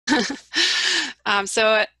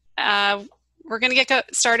So we're going to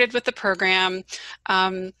get started with the program.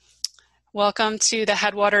 Welcome to the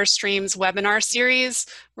Headwater Streams webinar series.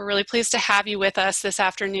 We're really pleased to have you with us this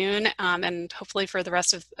afternoon and hopefully for the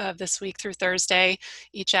rest of this week through Thursday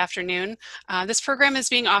each afternoon. This program is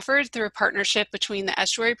being offered through a partnership between the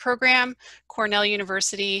Estuary Program, Cornell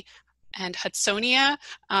University, and Hudsonia,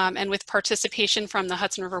 and with participation from the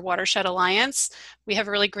Hudson River Watershed Alliance. We have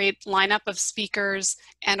a really great lineup of speakers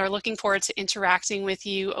and are looking forward to interacting with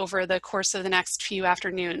you over the course of the next few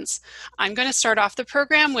afternoons. I'm going to start off the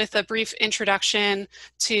program with a brief introduction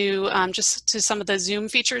to just to some of the Zoom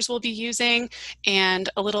features we'll be using and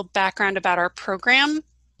a little background about our program.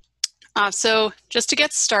 So just to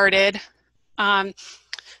get started,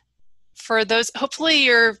 for those, hopefully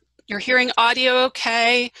you're hearing audio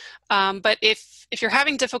okay, but if you're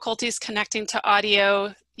having difficulties connecting to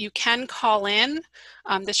audio, you can call in.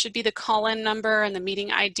 This should be the call-in number and the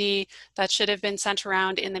meeting ID that should have been sent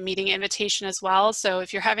around in the meeting invitation as well. So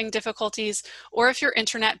if you're having difficulties or if your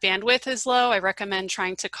internet bandwidth is low, I recommend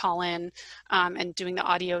trying to call in and doing the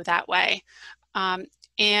audio that way.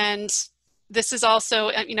 And this is also,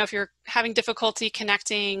 if you're having difficulty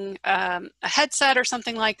connecting a headset or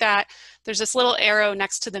something like that, there's this little arrow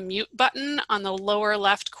next to the mute button on the lower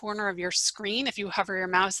left corner of your screen. If you hover your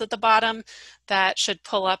mouse at the bottom, that should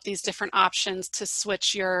pull up these different options to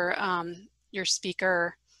switch your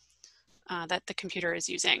speaker that the computer is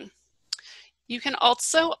using. You can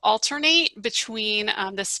also alternate between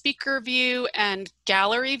the speaker view and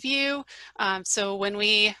gallery view. So when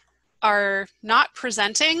we are not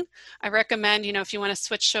presenting, I recommend, if you want to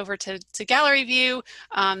switch over to gallery view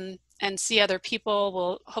and see other people,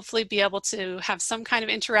 we'll hopefully be able to have some kind of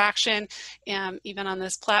interaction even on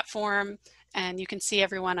this platform, and you can see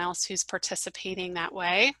everyone else who's participating that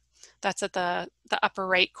way. That's at the upper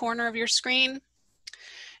right corner of your screen.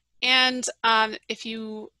 And if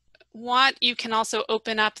you want, you can also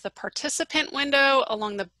open up the participant window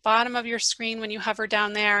along the bottom of your screen when you hover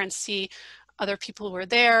down there and see other people who are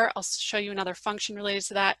there. I'll show you another function related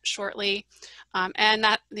to that shortly. And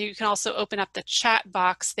that you can also open up the chat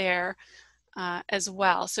box there as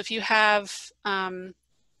well. So if you have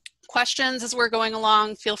questions as we're going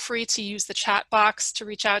along, feel free to use the chat box to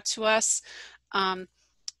reach out to us.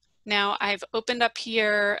 Now I've opened up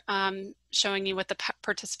here showing you what the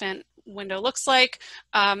participant window looks like.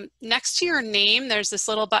 Next to your name, there's this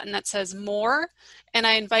little button that says More, and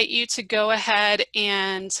I invite you to go ahead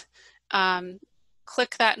and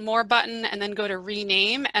click that More button and then go to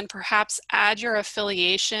Rename and perhaps add your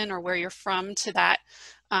affiliation or where you're from to that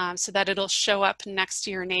so that it'll show up next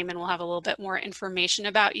to your name and we'll have a little bit more information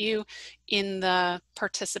about you in the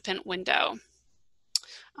participant window.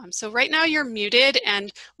 So right now you're muted,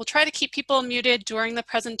 and we'll try to keep people muted during the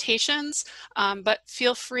presentations, but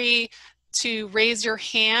feel free to raise your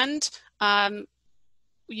hand.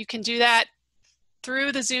 You can do that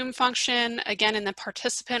through the Zoom function. Again, in the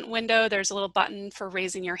participant window, there's a little button for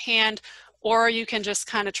raising your hand, or you can just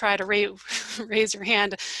kind of try to raise your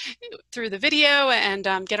hand through the video and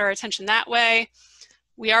get our attention that way.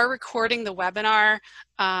 We are recording the webinar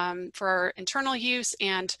for our internal use,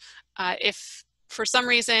 and if for some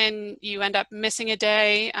reason you end up missing a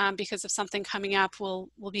day because of something coming up, we'll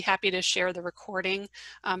be happy to share the recording,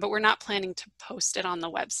 but we're not planning to post it on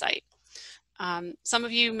the website. Some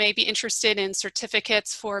of you may be interested in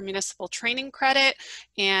certificates for municipal training credit,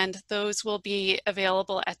 and those will be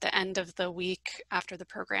available at the end of the week after the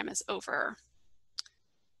program is over.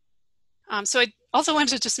 So I also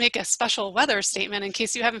wanted to just make a special weather statement in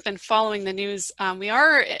case you haven't been following the news. We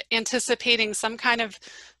are anticipating some kind of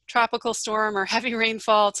tropical storm or heavy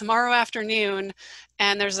rainfall tomorrow afternoon,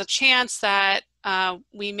 and there's a chance that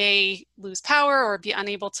we may lose power or be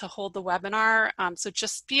unable to hold the webinar. So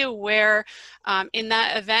just be aware in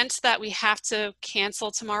that event that we have to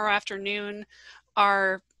cancel tomorrow afternoon.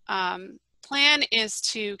 Our plan is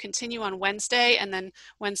to continue on Wednesday and then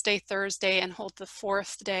Wednesday, Thursday, and hold the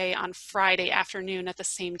fourth day on Friday afternoon at the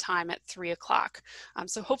same time at 3 o'clock.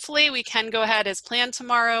 So hopefully we can go ahead as planned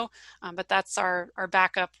tomorrow, but that's our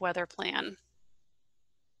backup weather plan.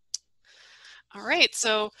 All right,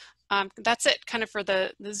 so that's it kind of for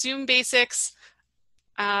the Zoom basics.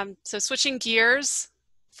 So switching gears,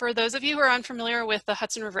 for those of you who are unfamiliar with the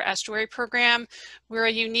Hudson River Estuary Program, we're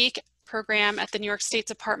a unique program at the New York State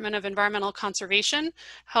Department of Environmental Conservation,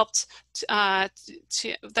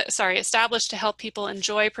 established to help people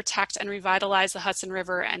enjoy, protect, and revitalize the Hudson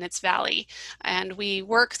River and its valley. And we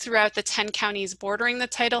work throughout the 10 counties bordering the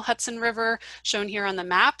tidal Hudson River, shown here on the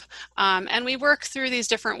map. And we work through these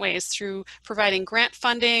different ways through providing grant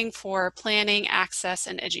funding for planning, access,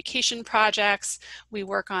 and education projects. We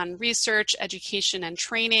work on research, education, and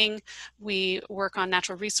training. We work on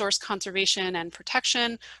natural resource conservation and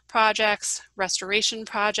protection projects, restoration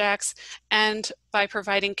projects, and by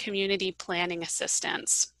providing community planning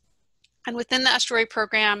assistance. And within the estuary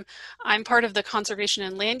program, I'm part of the conservation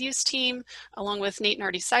and land use team, along with Nate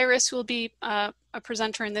Nardi-Cyrus, who will be a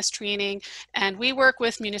presenter in this training. And we work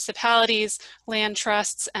with municipalities, land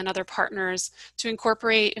trusts, and other partners to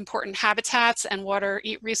incorporate important habitats and water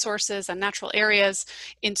resources and natural areas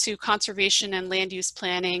into conservation and land use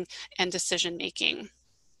planning and decision making.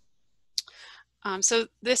 So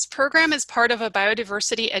this program is part of a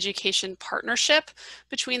biodiversity education partnership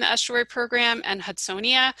between the Estuary Program and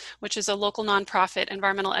Hudsonia, which is a local nonprofit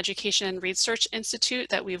environmental education and research institute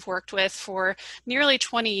that we've worked with for nearly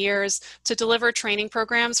 20 years to deliver training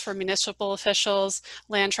programs for municipal officials,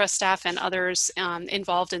 land trust staff, and others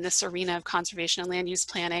involved in this arena of conservation and land use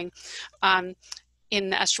planning in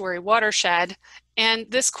the estuary watershed. And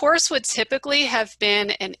this course would typically have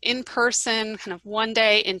been an in-person, kind of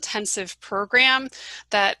one-day intensive program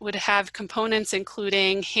that would have components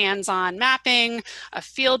including hands-on mapping, a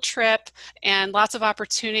field trip, and lots of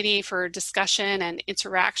opportunity for discussion and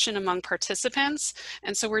interaction among participants.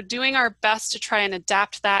 And so we're doing our best to try and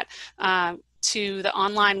adapt that to the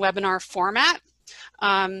online webinar format.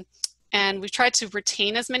 And we've tried to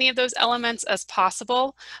retain as many of those elements as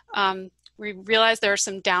possible. We realize there are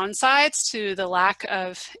some downsides to the lack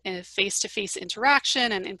of face-to-face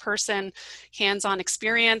interaction and in-person hands-on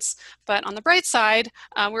experience, but on the bright side,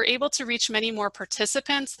 we're able to reach many more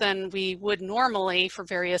participants than we would normally for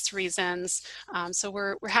various reasons. So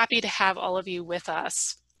we're happy to have all of you with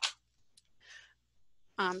us.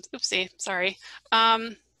 Oopsie, sorry.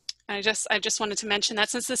 I just wanted to mention that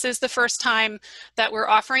since this is the first time that we're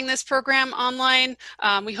offering this program online,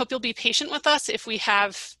 we hope you'll be patient with us if we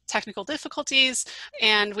have technical difficulties,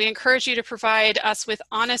 and we encourage you to provide us with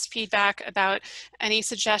honest feedback about any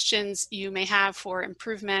suggestions you may have for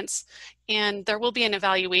improvements. And there will be an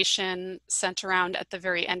evaluation sent around at the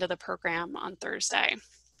very end of the program on Thursday.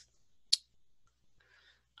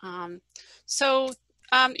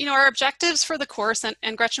 You know, our objectives for the course,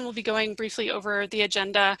 and Gretchen will be going briefly over the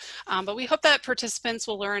agenda, but we hope that participants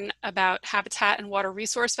will learn about habitat and water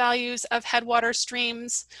resource values of headwater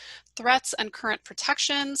streams, threats and current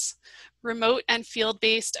protections, remote and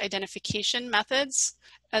field-based identification methods,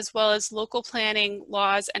 as well as local planning,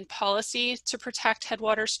 laws, and policy to protect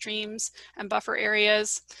headwater streams and buffer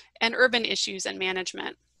areas, and urban issues and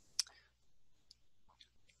management.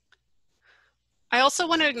 I also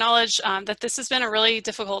want to acknowledge that this has been a really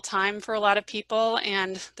difficult time for a lot of people,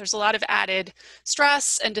 and there's a lot of added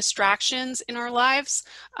stress and distractions in our lives.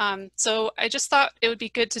 So I just thought it would be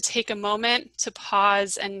good to take a moment to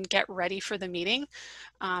pause and get ready for the meeting.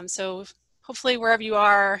 So hopefully wherever you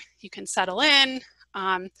are, you can settle in,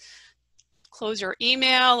 close your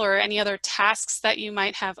email or any other tasks that you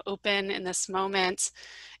might have open in this moment,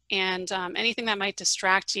 and anything that might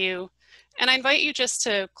distract you. And I invite you just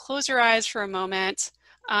to close your eyes for a moment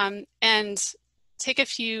and take a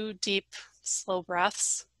few deep, slow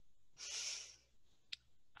breaths.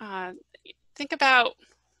 Think about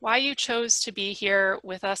why you chose to be here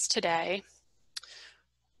with us today.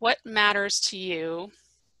 What matters to you?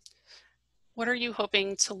 What are you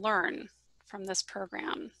hoping to learn from this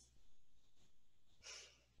program?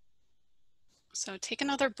 So take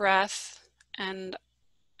another breath, and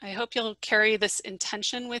I hope you'll carry this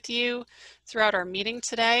intention with you throughout our meeting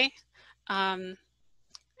today, and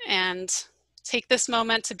take this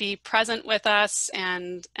moment to be present with us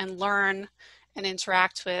and learn and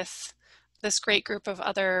interact with this great group of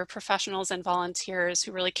other professionals and volunteers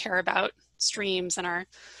who really care about streams and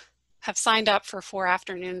have signed up for 4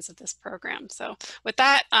 afternoons of this program. So with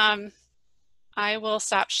that, I will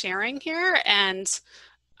stop sharing here, and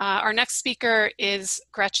our next speaker is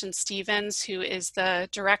Gretchen Stevens, who is the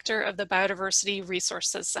director of the Biodiversity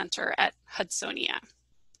Resources Center at Hudsonia.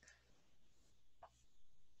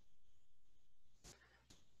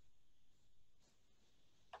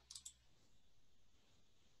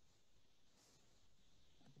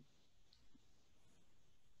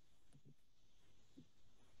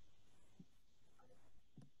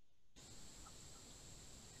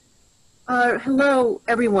 Hello,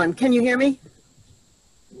 everyone. Can you hear me?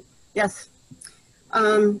 Yes.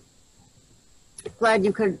 Glad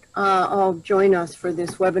you could all join us for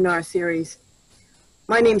this webinar series.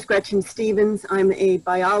 My name is Gretchen Stevens. I'm a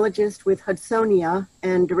biologist with Hudsonia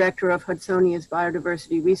and director of Hudsonia's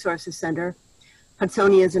Biodiversity Resources Center.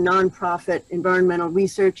 Hudsonia is a nonprofit environmental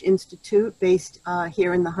research institute based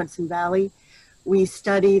here in the Hudson Valley. We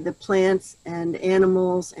study the plants and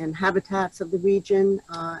animals and habitats of the region,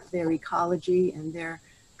 their ecology and their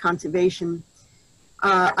conservation.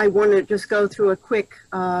 I want to just go through a quick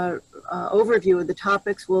overview of the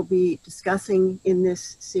topics we'll be discussing in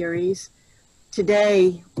this series.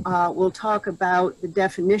 Today, we'll talk about the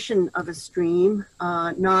definition of a stream,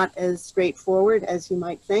 not as straightforward as you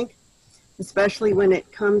might think, especially when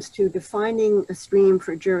it comes to defining a stream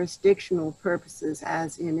for jurisdictional purposes,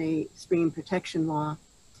 as in a stream protection law.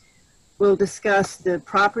 We'll discuss the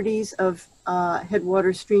properties of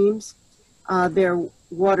headwater streams, their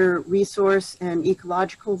water resource and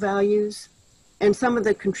ecological values, and some of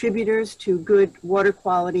the contributors to good water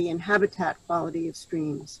quality and habitat quality of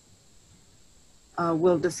streams.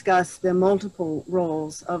 We'll discuss the multiple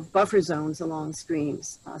roles of buffer zones along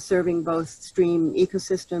streams, serving both stream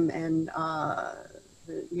ecosystem and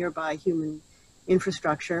the nearby human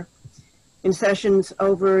infrastructure. In sessions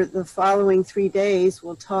over the following 3 days,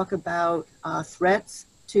 we'll talk about threats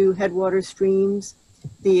to headwater streams,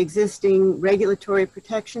 the existing regulatory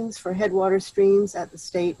protections for headwater streams at the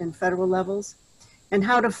state and federal levels, and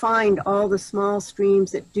how to find all the small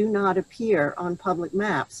streams that do not appear on public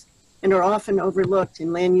maps and are often overlooked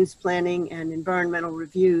in land use planning and environmental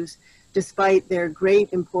reviews, despite their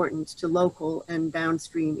great importance to local and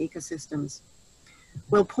downstream ecosystems.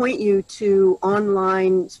 We'll point you to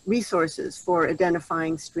online resources for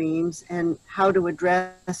identifying streams and how to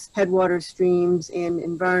address headwater streams in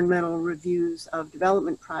environmental reviews of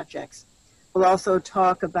development projects. We'll also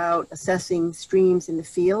talk about assessing streams in the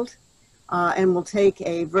field, and we'll take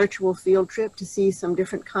a virtual field trip to see some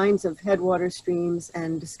different kinds of headwater streams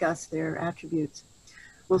and discuss their attributes.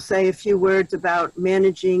 We'll say a few words about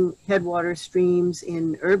managing headwater streams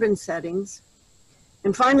in urban settings.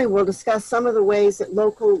 And finally, we'll discuss some of the ways that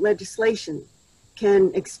local legislation can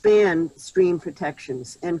expand stream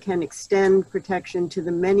protections and can extend protection to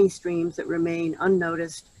the many streams that remain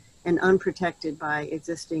unnoticed and unprotected by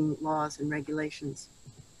existing laws and regulations.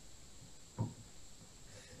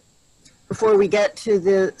 Before we get to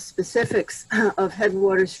the specifics of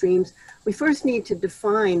headwater streams, we first need to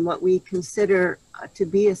define what we consider to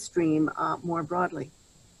be a stream more broadly.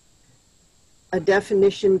 A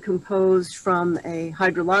definition composed from a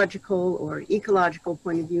hydrological or ecological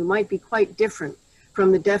point of view might be quite different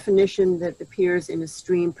from the definition that appears in a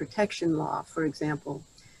stream protection law, for example.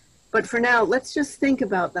 But for now, let's just think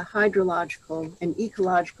about the hydrological and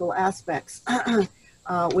ecological aspects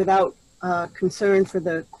without concern for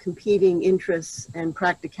the competing interests and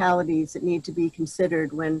practicalities that need to be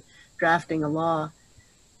considered when drafting a law.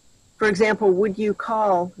 For example, would you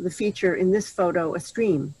call the feature in this photo a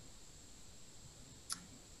stream?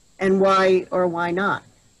 And why or why not?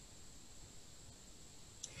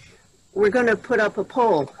 We're going to put up a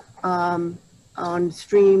poll on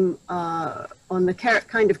stream, on the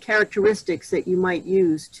kind of characteristics that you might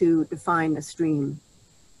use to define a stream.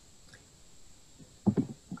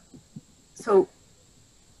 So,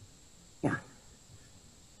 yeah.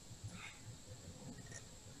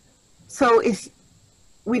 So if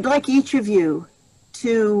we'd like each of you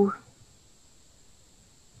to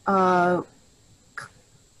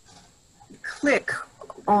click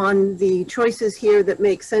on the choices here that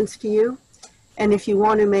make sense to you. And if you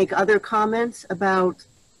want to make other comments about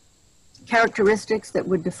characteristics that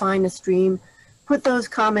would define a stream, put those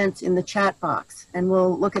comments in the chat box and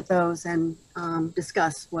we'll look at those and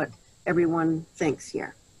discuss what everyone thinks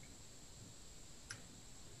here.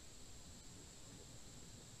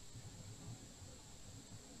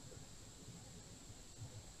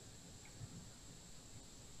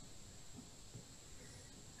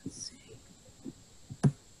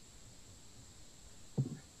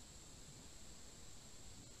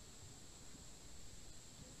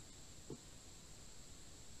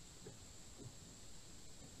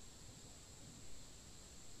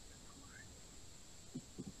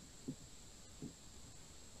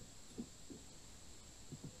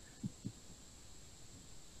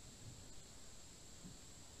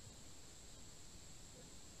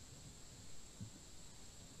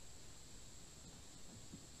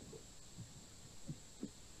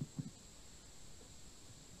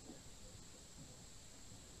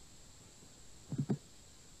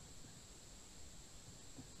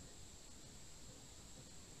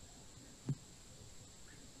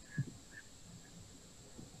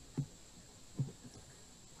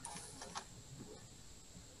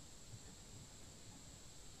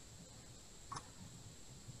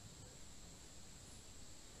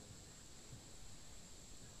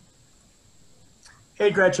 Hey,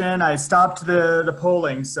 Gretchen, I stopped the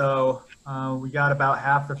polling, so we got about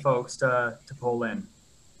half the folks to poll in.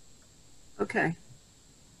 Okay.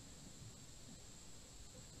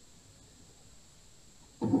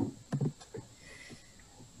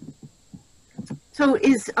 So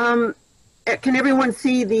can everyone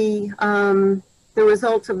see the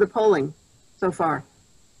results of the polling so far?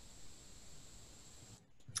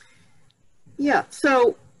 Yeah,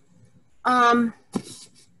 so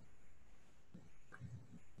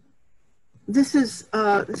this is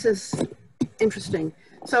interesting.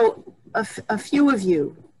 So a few of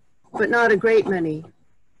you, but not a great many,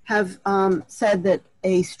 have said that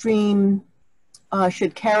a stream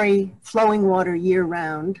should carry flowing water year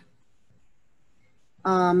round.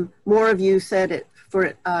 More of you said it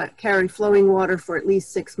for carry flowing water for at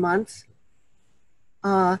least 6 months.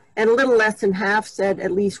 And a little less than half said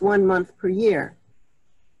at least 1 month per year.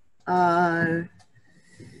 There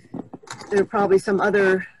are probably some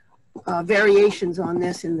other variations on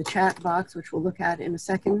this in the chat box, which we'll look at in a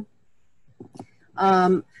second.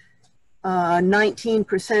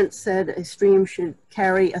 19% said a stream should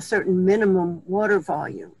carry a certain minimum water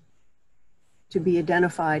volume to be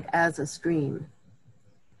identified as a stream.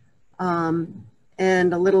 And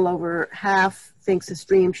a little over half thinks a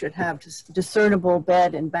stream should have discernible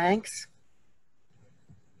bed and banks.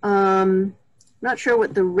 Not sure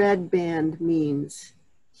what the red band means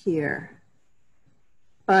here,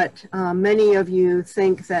 but many of you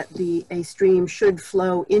think that a stream should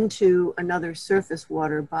flow into another surface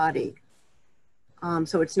water body.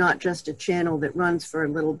 So it's not just a channel that runs for a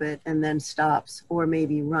little bit and then stops, or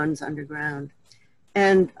maybe runs underground.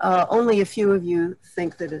 And only a few of you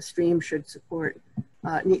think that a stream should support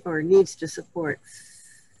or needs to support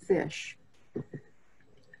fish.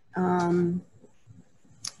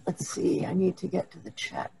 Let's see, I need to get to the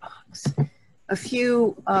chat box. A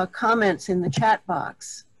few comments in the chat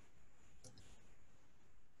box.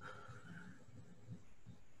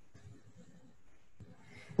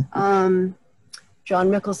 John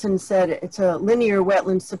Mickelson said it's a linear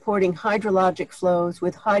wetland supporting hydrologic flows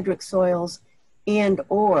with hydric soils and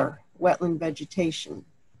or wetland vegetation.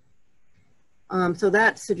 So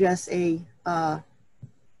that suggests at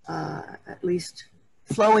least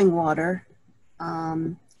flowing water,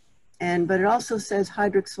 but it also says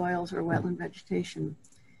hydric soils or wetland vegetation.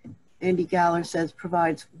 Andy Galler says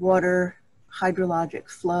provides water hydrologic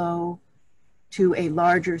flow to a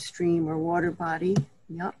larger stream or water body.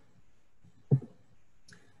 Yep.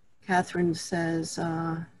 Catherine says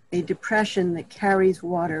a depression that carries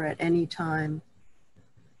water at any time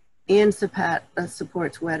and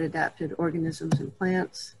supports wet adapted organisms and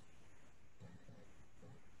plants.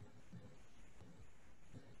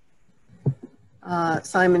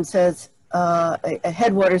 Simon says a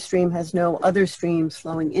headwater stream has no other streams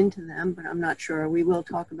flowing into them, but I'm not sure. We will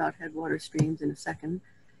talk about headwater streams in a second.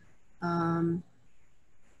 I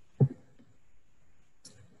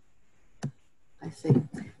see.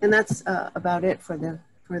 And that's about it for the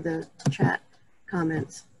chat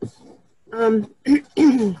comments.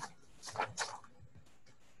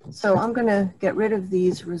 So I'm going to get rid of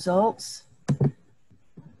these results.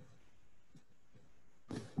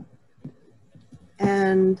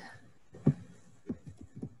 And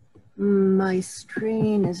my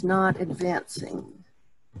screen is not advancing.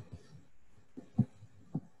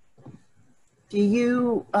 Do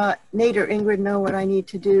you, Nate or Ingrid, know what I need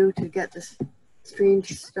to do to get this screen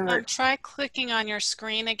to start? Try clicking on your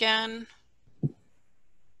screen again.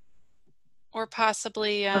 Or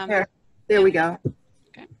possibly... okay, there we go.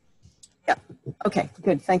 Okay. Yeah, okay,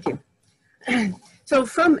 good, thank you. So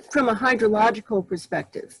from a hydrological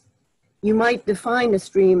perspective, you might define a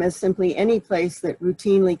stream as simply any place that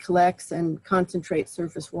routinely collects and concentrates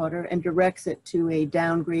surface water and directs it to a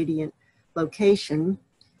down gradient location.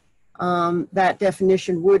 That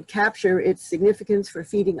definition would capture its significance for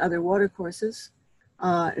feeding other watercourses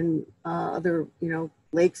and other,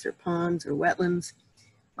 lakes or ponds or wetlands,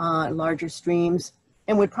 larger streams,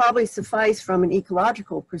 and would probably suffice from an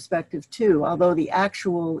ecological perspective too, although the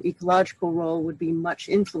actual ecological role would be much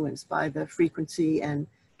influenced by the frequency and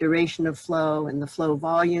duration of flow and the flow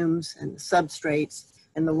volumes and the substrates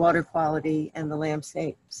and the water quality and the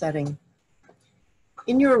landscape setting.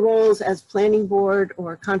 In your roles as planning board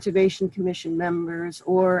or conservation commission members,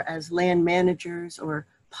 or as land managers or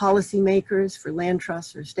policymakers for land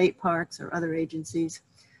trusts or state parks or other agencies,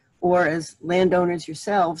 or as landowners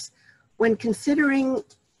yourselves, when considering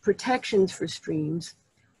protections for streams,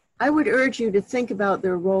 I would urge you to think about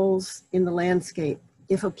their roles in the landscape.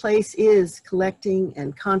 If a place is collecting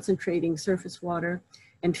and concentrating surface water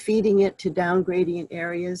and feeding it to down gradient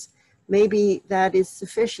areas, maybe that is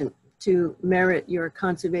sufficient to merit your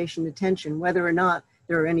conservation attention, whether or not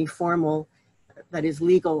there are any formal, that is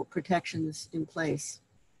legal protections in place.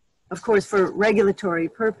 Of course, for regulatory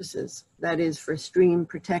purposes, that is for stream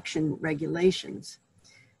protection regulations,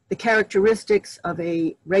 the characteristics of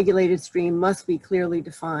a regulated stream must be clearly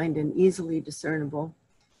defined and easily discernible.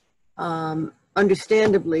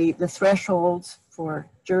 Understandably, the thresholds for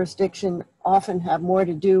jurisdiction often have more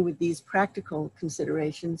to do with these practical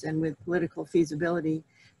considerations and with political feasibility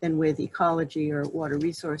than with ecology or water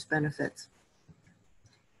resource benefits.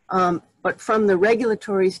 But from the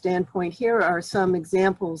regulatory standpoint, here are some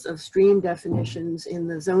examples of stream definitions in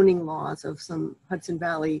the zoning laws of some Hudson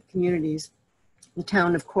Valley communities. The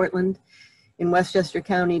town of Cortland in Westchester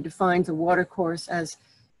County defines a watercourse as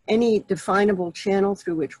any definable channel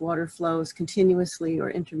through which water flows continuously or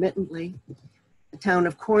intermittently. The town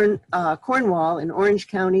of Cornwall in Orange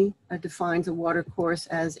County defines a watercourse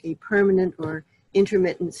as a permanent or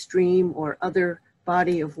intermittent stream or other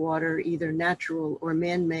body of water, either natural or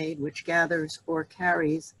man-made, which gathers or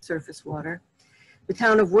carries surface water. The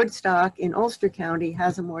town of Woodstock in Ulster County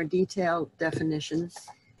has a more detailed definition.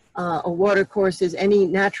 A watercourse is any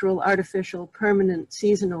natural, artificial, permanent,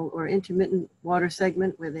 seasonal, or intermittent water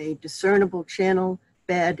segment with a discernible channel,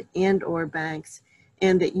 bed, and/or banks,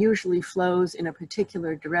 and that usually flows in a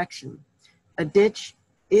particular direction. A ditch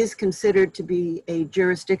is considered to be a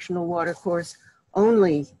jurisdictional watercourse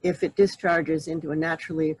only if it discharges into a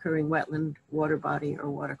naturally occurring wetland, water body, or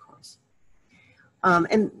watercourse.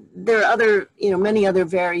 And there are other, many other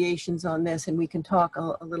variations on this, and we can talk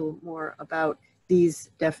a little more about these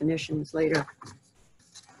definitions later.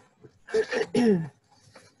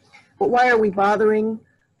 But why are we bothering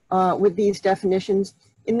with these definitions?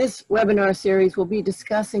 In this webinar series, we'll be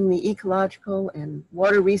discussing the ecological and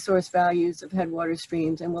water resource values of headwater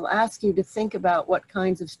streams, and we'll ask you to think about what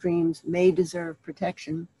kinds of streams may deserve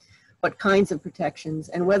protection, what kinds of protections,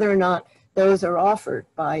 and whether or not those are offered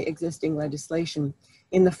by existing legislation.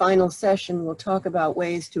 In the final session, we'll talk about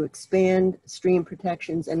ways to expand stream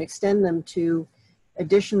protections and extend them to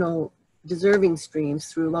additional deserving streams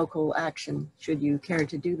through local action, should you care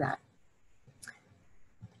to do that.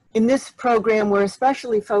 In this program, we're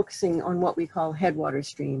especially focusing on what we call headwater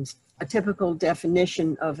streams. A typical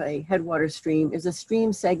definition of a headwater stream is a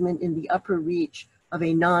stream segment in the upper reach of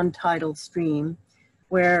a non-tidal stream,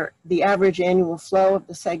 where the average annual flow of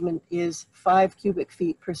the segment is 5 cubic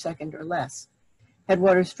feet per second or less.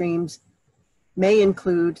 Headwater streams may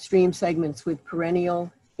include stream segments with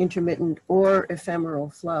perennial, intermittent, or ephemeral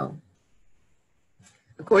flow.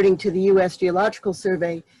 According to the U.S. Geological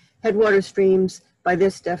Survey, headwater streams, by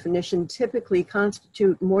this definition, typically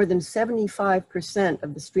constitute more than 75%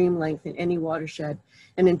 of the stream length in any watershed,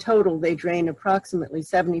 and in total, they drain approximately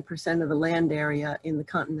 70% of the land area in the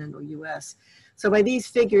continental U.S. So by these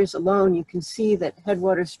figures alone, you can see that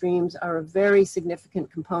headwater streams are a very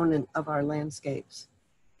significant component of our landscapes.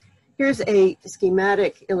 Here's a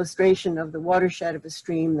schematic illustration of the watershed of a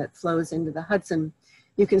stream that flows into the Hudson.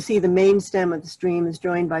 You can see the main stem of the stream is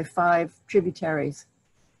joined by 5 tributaries.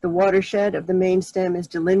 The watershed of the main stem is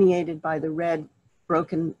delineated by the red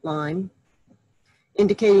broken line,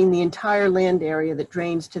 indicating the entire land area that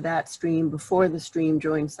drains to that stream before the stream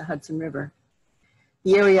joins the Hudson River.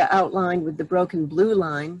 The area outlined with the broken blue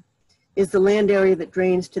line is the land area that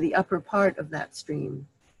drains to the upper part of that stream.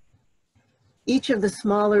 Each of the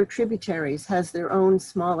smaller tributaries has their own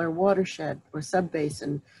smaller watershed or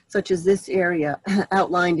subbasin, such as this area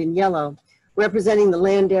outlined in yellow, representing the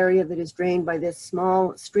land area that is drained by this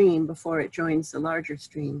small stream before it joins the larger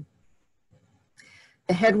stream.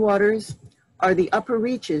 The headwaters are the upper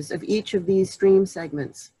reaches of each of these stream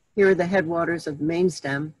segments. Here are the headwaters of the main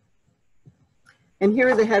stem, and here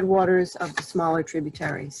are the headwaters of the smaller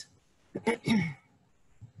tributaries.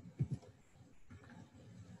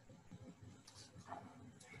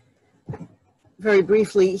 Very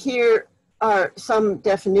briefly, here are some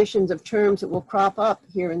definitions of terms that will crop up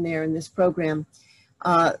here and there in this program.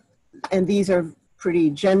 And these are pretty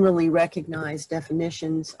generally recognized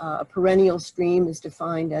definitions. A perennial stream is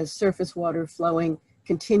defined as surface water flowing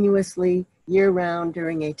continuously year-round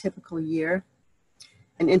during a typical year.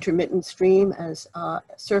 An intermittent stream as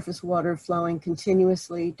surface water flowing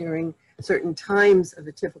continuously during certain times of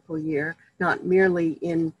a typical year, not merely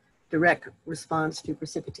in direct response to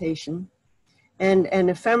precipitation. And an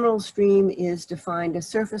ephemeral stream is defined as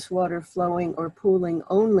surface water flowing or pooling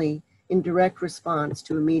only in direct response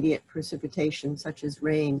to immediate precipitation, such as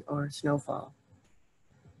rain or snowfall.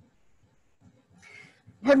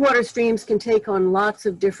 Headwater streams can take on lots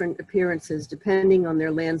of different appearances depending on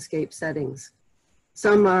their landscape settings.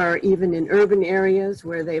 Some are even in urban areas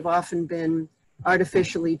where they've often been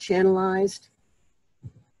artificially channelized.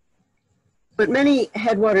 But many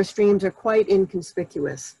headwater streams are quite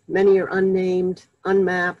inconspicuous. Many are unnamed,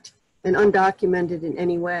 unmapped, and undocumented in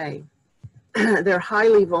any way. They're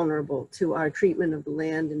highly vulnerable to our treatment of the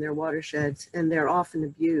land in their watersheds, and they're often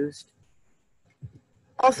abused.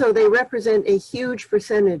 Also, they represent a huge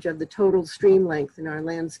percentage of the total stream length in our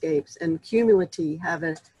landscapes, and cumulatively have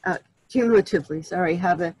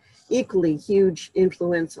an equally huge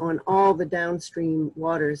influence on all the downstream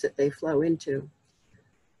waters that they flow into.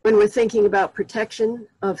 When we're thinking about protection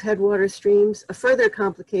of headwater streams, a further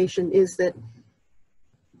complication is that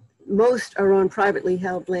most are on privately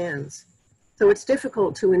held lands. So it's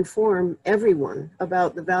difficult to inform everyone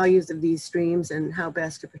about the values of these streams and how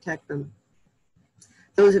best to protect them.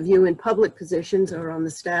 Those of you in public positions or on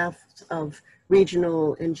the staff of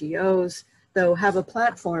regional NGOs, though, have a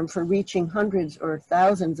platform for reaching hundreds or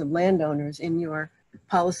thousands of landowners in your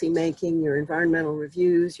policy making, your environmental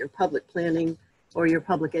reviews, your public planning, or your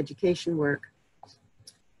public education work.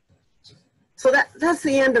 So that's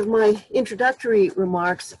the end of my introductory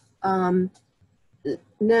remarks.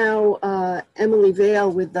 Now, Emily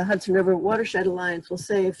Vail with the Hudson River Watershed Alliance will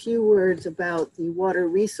say a few words about the water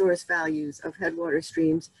resource values of headwater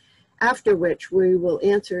streams, after which we will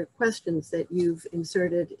answer questions that you've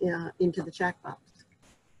inserted into the chat box.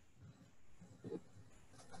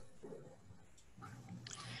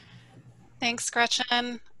 Thanks,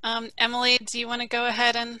 Gretchen. Emily, do you want to go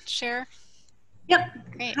ahead and share? Yep.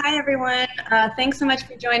 Great. Hi, everyone. Thanks so much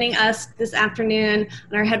for joining us this afternoon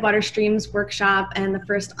on our Headwater Streams workshop and the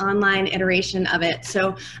first online iteration of it.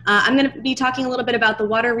 So I'm going to be talking a little bit about the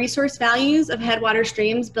water resource values of headwater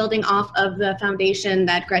streams, building off of the foundation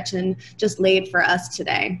that Gretchen just laid for us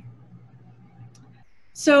today.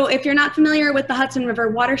 So if you're not familiar with the Hudson River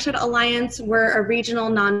Watershed Alliance, we're a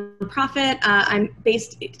regional nonprofit. I'm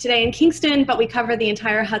based today in Kingston, but we cover the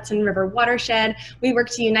entire Hudson River watershed. We work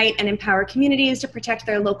to unite and empower communities to protect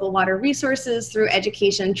their local water resources through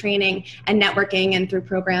education, training, and networking, and through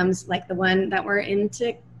programs like the one that we're in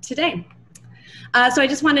today. So I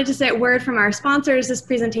just wanted to say a word from our sponsors. This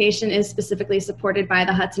presentation is specifically supported by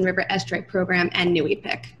the Hudson River Estuary Program and New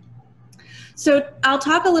EPIC. So I'll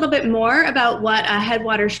talk a little bit more about what a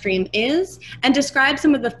headwater stream is and describe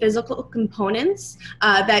some of the physical components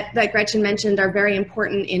that Gretchen mentioned are very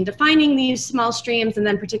important in defining these small streams, and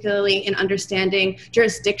then particularly in understanding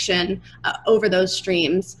jurisdiction over those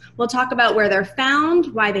streams. We'll talk about where they're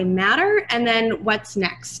found, why they matter, and then what's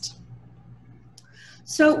next.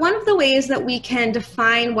 So one of the ways that we can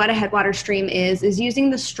define what a headwater stream is using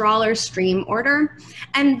the Strawler stream order.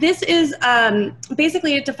 And this is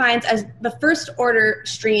basically, it defines as the first order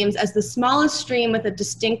streams as the smallest stream with a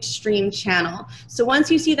distinct stream channel. So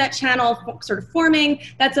once you see that channel sort of forming,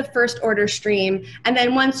 that's a first order stream. And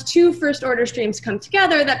then once two first order streams come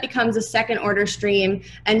together, that becomes a second order stream,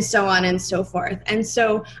 and so on and so forth. And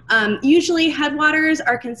so usually headwaters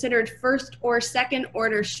are considered first or second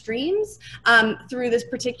order streams through this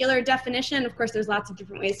particular definition. Of course, there's lots of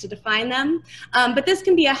different ways to define them, but this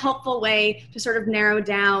can be a helpful way to sort of narrow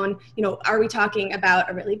down, you know, are we talking about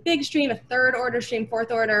a really big stream, a third order stream,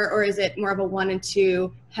 fourth order, or is it more of a 1 and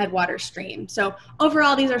 2 headwater stream? So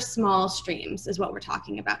overall, these are small streams is what we're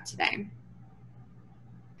talking about today.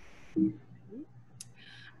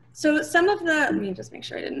 So some of the, let me just make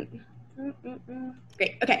sure I didn't,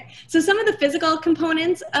 great, okay. So some of the physical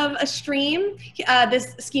components of a stream,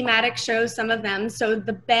 this schematic shows some of them. So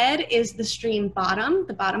the bed is the stream bottom,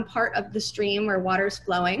 the bottom part of the stream where water is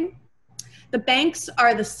flowing. The banks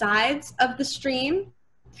are the sides of the stream,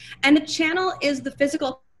 and the channel is the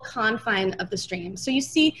physical confine of the stream. So you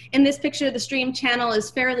see in this picture, the stream channel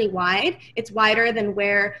is fairly wide. It's wider than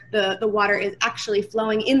where the water is actually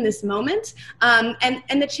flowing in this moment.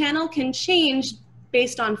 And the channel can change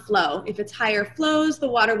based on flow. If it's higher flows, the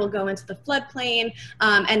water will go into the floodplain,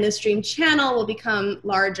 and the stream channel will become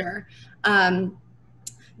larger.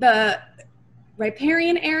 The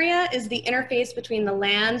riparian area is the interface between the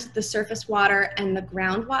land, the surface water, and the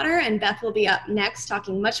groundwater, and Beth will be up next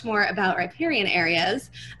talking much more about riparian areas.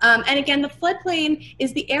 And again, the floodplain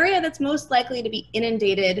is the area that's most likely to be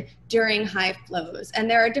inundated during high flows. And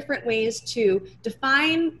there are different ways to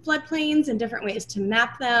define floodplains and different ways to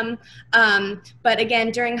map them. But again,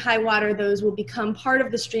 during high water, those will become part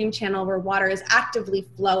of the stream channel where water is actively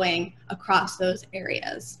flowing across those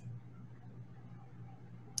areas.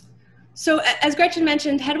 So as Gretchen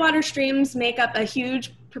mentioned, headwater streams make up a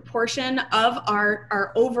huge proportion of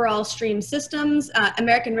our overall stream systems.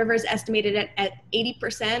 American rivers estimated at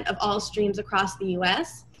 80% of all streams across the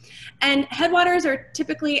US. And headwaters are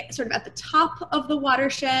typically sort of at the top of the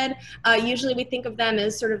watershed. Usually we think of them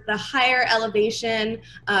as sort of the higher elevation,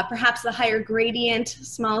 perhaps the higher gradient,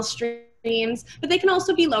 small streams, but they can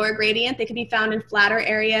also be lower gradient. They can be found in flatter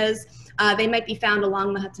areas. They might be found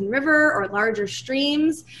along the Hudson River or larger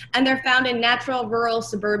streams, and they're found in natural, rural,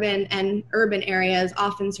 suburban, and urban areas,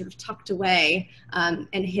 often sort of tucked away and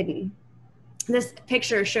hidden. This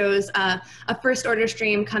picture shows a first order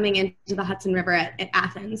stream coming into the Hudson River at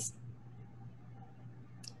Athens.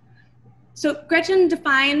 So Gretchen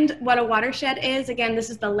defined what a watershed is. Again, this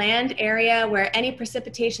is the land area where any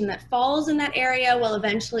precipitation that falls in that area will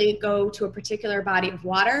eventually go to a particular body of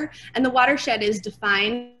water. And the watershed is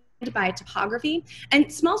defined by topography.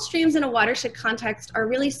 And small streams in a watershed context are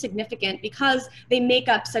really significant because they make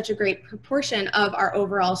up such a great proportion of our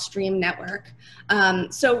overall stream network.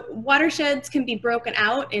 So watersheds can be broken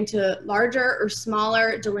out into larger or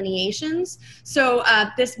smaller delineations. So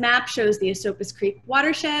this map shows the Esopus Creek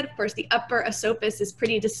watershed. Of course, the upper Esopus is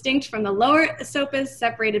pretty distinct from the lower Esopus,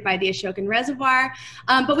 separated by the Ashokan Reservoir.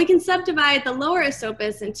 But we can subdivide the lower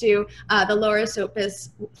Esopus into the lower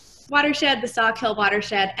Esopus watershed, the Sawkill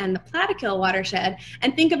watershed, and the Plattekill watershed,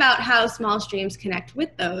 and think about how small streams connect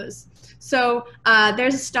with those. So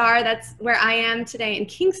there's a star, that's where I am today in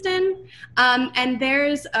Kingston, and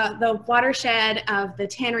there's the watershed of the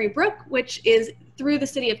Tannery Brook, which is through the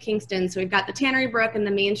city of Kingston. So we've got the Tannery Brook and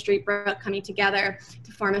the Main Street Brook coming together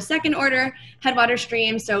to form a second order headwater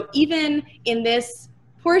stream. So even in this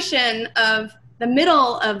portion of the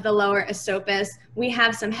middle of the lower Esopus, we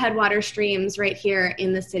have some headwater streams right here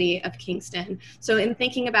in the city of Kingston. So in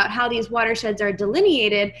thinking about how these watersheds are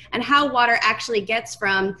delineated and how water actually gets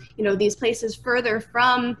from, these places further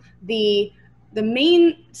from the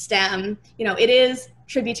main stem, it is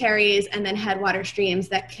tributaries and then headwater streams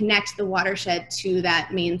that connect the watershed to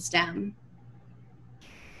that main stem.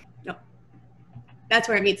 No, that's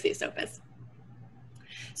where it meets the Esopus.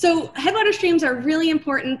 So headwater streams are really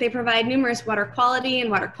important. They provide numerous water quality and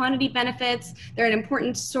water quantity benefits. They're an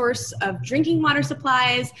important source of drinking water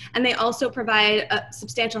supplies, and they also provide a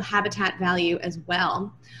substantial habitat value as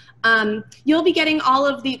well. You'll be getting all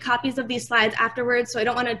of the copies of these slides afterwards, so I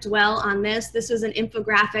don't want to dwell on this. This was an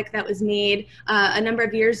infographic that was made a number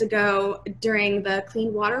of years ago during the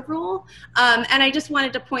Clean Water Rule. And I just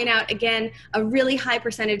wanted to point out, again, a really high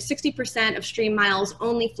percentage, 60% of stream miles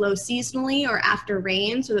only flow seasonally or after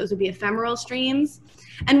rain, so those would be ephemeral streams.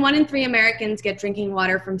 And 1 in 3 Americans get drinking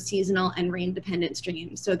water from seasonal and rain-dependent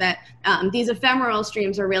streams, so that these ephemeral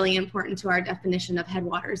streams are really important to our definition of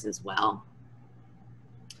headwaters as well.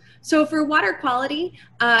 So for water quality,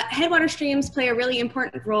 headwater streams play a really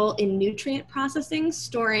important role in nutrient processing,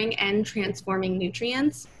 storing, and transforming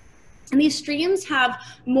nutrients. And these streams have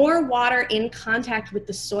more water in contact with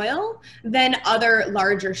the soil than other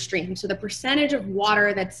larger streams. So the percentage of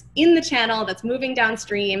water that's in the channel that's moving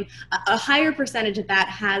downstream, a higher percentage of that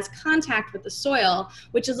has contact with the soil,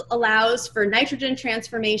 which allows for nitrogen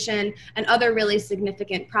transformation and other really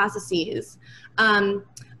significant processes.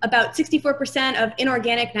 About 64% of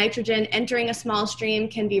inorganic nitrogen entering a small stream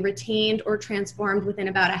can be retained or transformed within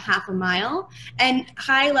about a half a mile. And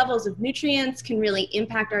high levels of nutrients can really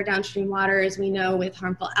impact our downstream water, as we know, with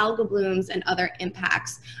harmful algal blooms and other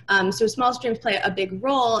impacts. So small streams play a big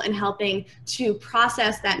role in helping to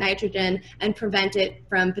process that nitrogen and prevent it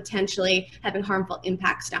from potentially having harmful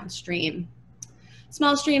impacts downstream.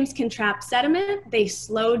 Small streams can trap sediment, they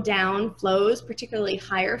slow down flows, particularly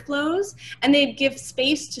higher flows, and they give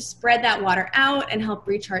space to spread that water out and help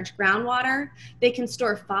recharge groundwater. They can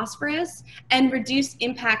store phosphorus and reduce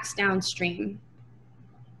impacts downstream.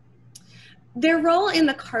 Their role in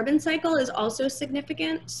the carbon cycle is also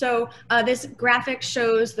significant. So this graphic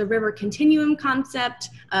shows the river continuum concept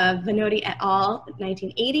of Venotti et al.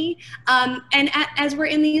 1980. And as we're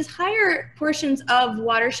in these higher portions of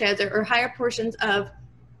watersheds or higher portions of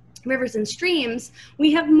rivers and streams,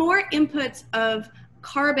 we have more inputs of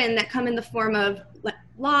carbon that come in the form of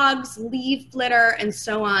logs, leaf litter, and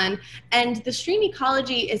so on. And the stream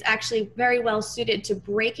ecology is actually very well suited to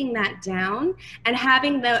breaking that down and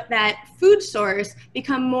having that food source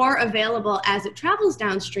become more available as it travels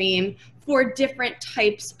downstream for different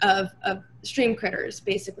types of stream critters,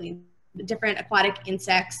 basically, different aquatic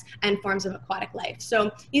insects and forms of aquatic life.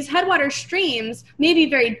 So these headwater streams may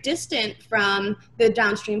be very distant from the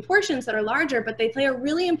downstream portions that are larger, but they play a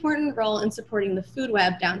really important role in supporting the food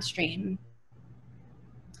web downstream.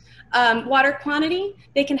 Water quantity,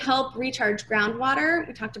 they can help recharge groundwater.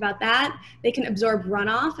 We talked about that. They can absorb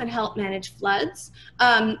runoff and help manage floods.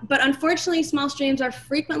 But unfortunately, small streams are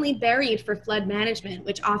frequently buried for flood management,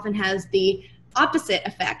 which often has the opposite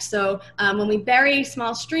effect. So when we bury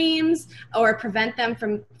small streams or prevent them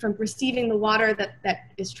from receiving the water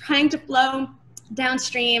that is trying to flow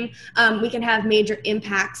downstream, we can have major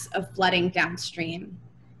impacts of flooding downstream.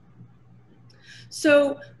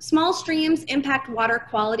 So small streams impact water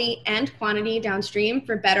quality and quantity downstream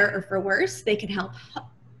for better or for worse. They can help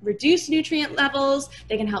reduce nutrient levels,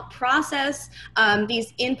 they can help process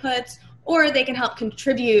these inputs, or they can help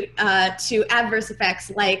contribute to adverse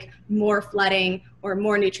effects like more flooding or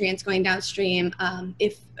more nutrients going downstream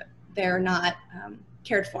if they're not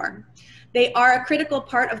cared for. They are a critical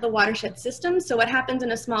part of the watershed system, so what happens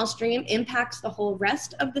in a small stream impacts the whole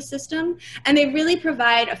rest of the system, and they really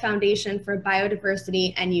provide a foundation for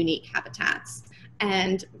biodiversity and unique habitats.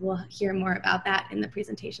 And we'll hear more about that in the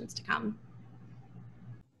presentations to come.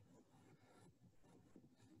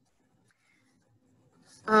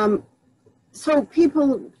 So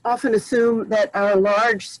people often assume that our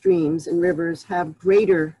large streams and rivers have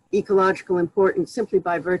greater ecological importance simply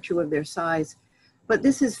by virtue of their size, but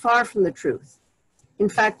this is far from the truth. In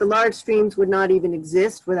fact, the large streams would not even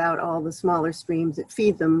exist without all the smaller streams that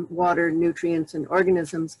feed them water, nutrients, and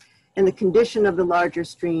organisms. And the condition of the larger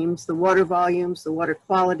streams, the water volumes, the water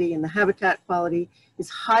quality, and the habitat quality is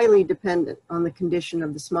highly dependent on the condition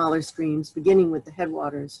of the smaller streams, beginning with the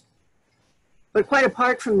headwaters. But quite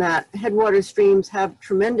apart from that, headwater streams have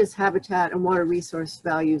tremendous habitat and water resource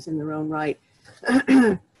values in their own right.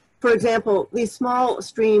 For example, these small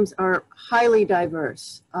streams are highly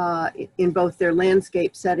diverse in both their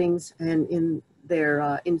landscape settings and in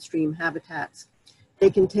their in-stream habitats.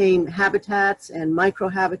 They contain habitats and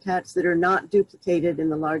microhabitats that are not duplicated in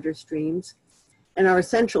the larger streams and are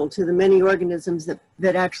essential to the many organisms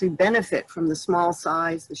that actually benefit from the small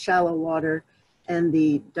size, the shallow water, and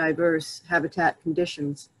the diverse habitat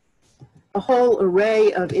conditions. A whole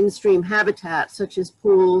array of in-stream habitats, such as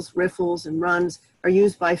pools, riffles, and runs, are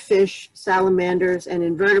used by fish, salamanders, and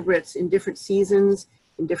invertebrates in different seasons,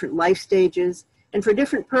 in different life stages, and for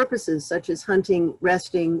different purposes, such as hunting,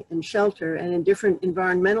 resting, and shelter, and in different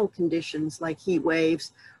environmental conditions like heat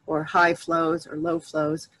waves, or high flows, or low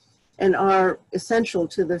flows, and are essential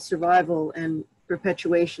to the survival and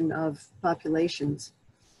perpetuation of populations.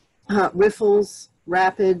 Riffles,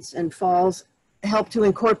 rapids, and falls help to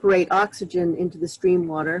incorporate oxygen into the stream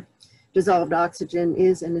water. Dissolved oxygen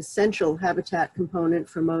is an essential habitat component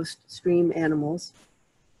for most stream animals.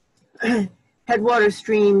 Headwater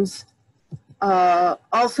streams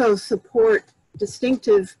also support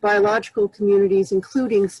distinctive biological communities,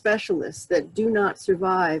 including specialists that do not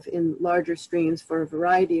survive in larger streams for a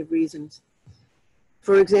variety of reasons.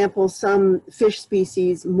 For example, some fish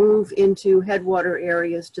species move into headwater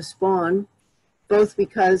areas to spawn, both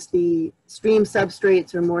because the stream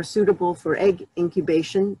substrates are more suitable for egg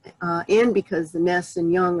incubation and because the nests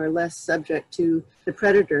and young are less subject to the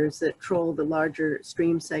predators that troll the larger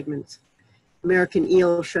stream segments. American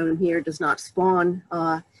eel, shown here, does not spawn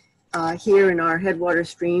here in our headwater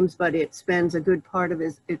streams, but it spends a good part of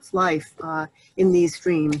its life in these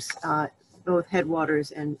streams, both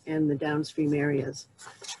headwaters and the downstream areas.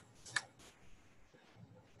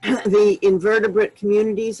 The invertebrate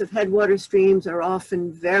communities of headwater streams are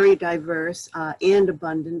often very diverse and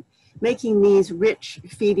abundant, making these rich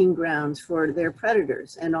feeding grounds for their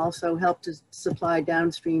predators and also help to supply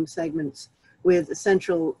downstream segments with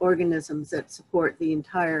essential organisms that support the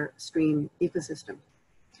entire stream ecosystem.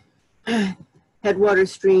 Headwater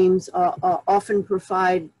streams often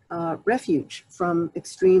provide refuge from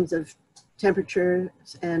extremes of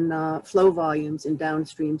temperatures and flow volumes in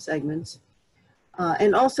downstream segments,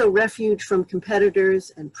 and also refuge from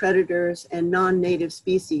competitors and predators and non-native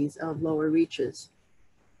species of lower reaches.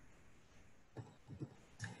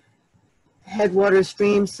 Headwater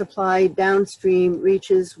streams supply downstream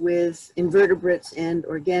reaches with invertebrates and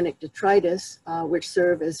organic detritus, which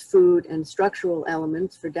serve as food and structural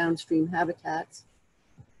elements for downstream habitats.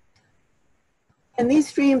 And these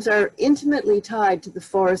streams are intimately tied to the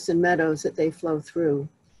forests and meadows that they flow through.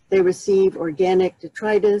 They receive organic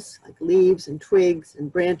detritus, like leaves and twigs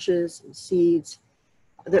and branches and seeds,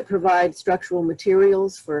 that provide structural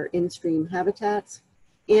materials for in-stream habitats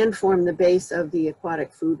and form the base of the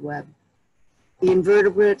aquatic food web. The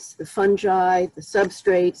invertebrates, the fungi, the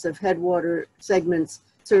substrates of headwater segments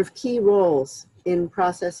serve key roles in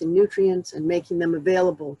processing nutrients and making them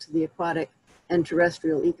available to the aquatic and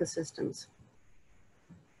terrestrial ecosystems.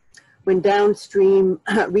 When downstream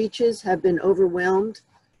reaches have been overwhelmed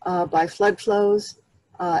by flood flows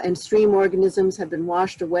and stream organisms have been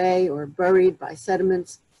washed away or buried by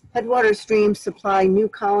sediments, headwater streams supply new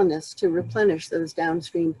colonists to replenish those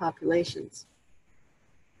downstream populations.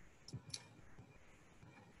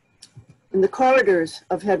 And the corridors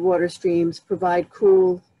of headwater streams provide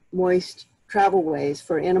cool, moist travelways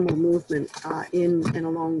for animal movement in and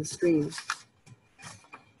along the stream.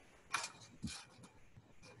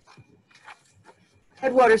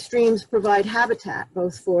 Headwater streams provide habitat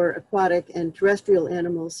both for aquatic and terrestrial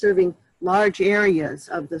animals, serving large areas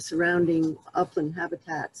of the surrounding upland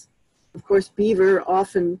habitats. Of course, beaver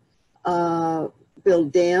often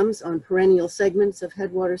build dams on perennial segments of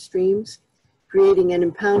headwater streams, creating an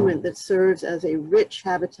impoundment that serves as a rich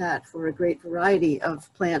habitat for a great variety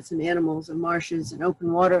of plants and animals in marshes and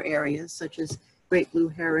open water areas, such as great blue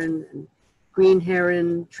heron and green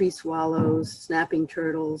heron, tree swallows, snapping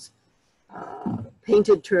turtles,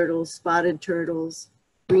 painted turtles, spotted turtles,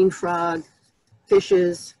 green frog,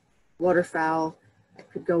 fishes, waterfowl. I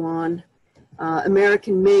could go on.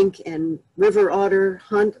 American mink and river otter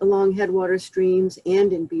hunt along headwater streams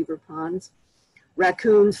and in beaver ponds.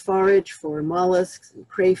 Raccoons forage for mollusks, and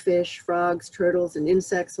crayfish, frogs, turtles, and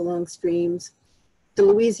insects along streams. The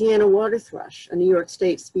Louisiana water thrush, a New York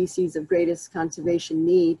State species of greatest conservation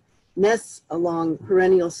need, nests along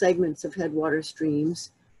perennial segments of headwater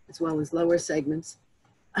streams, as well as lower segments,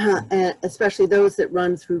 and especially those that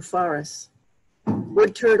run through forests.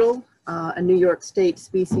 Wood turtle, a New York State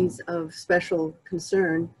species of special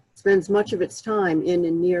concern, spends much of its time in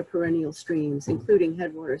and near perennial streams, including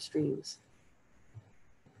headwater streams.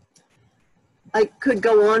 I could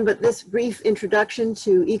go on, but this brief introduction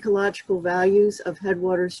to ecological values of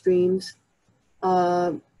headwater streams,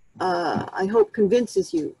 I hope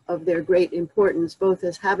convinces you of their great importance, both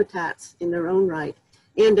as habitats in their own right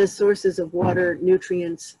and as sources of water,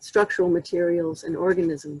 nutrients, structural materials, and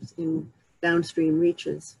organisms in downstream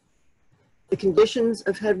reaches. The conditions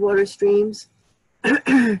of headwater streams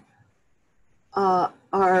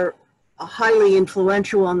are highly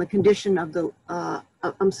influential on the condition of the,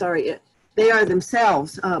 they are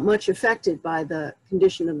themselves much affected by the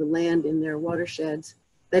condition of the land in their watersheds,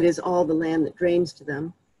 that is, all the land that drains to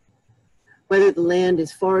them. Whether the land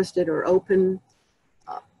is forested or open,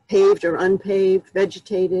 paved or unpaved,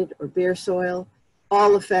 vegetated or bare soil,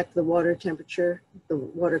 all affect the water temperature, the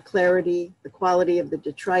water clarity, the quality of the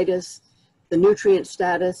detritus, the nutrient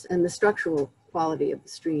status, and the structural quality of the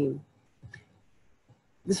stream.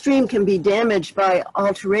 The stream can be damaged by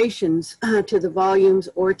alterations to the volumes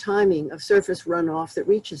or timing of surface runoff that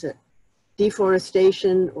reaches it.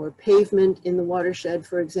 Deforestation or pavement in the watershed,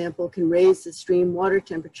 for example, can raise the stream water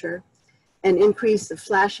temperature and increase the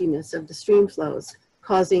flashiness of the stream flows,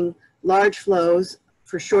 causing large flows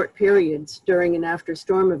for short periods during and after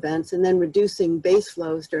storm events, and then reducing base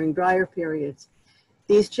flows during drier periods.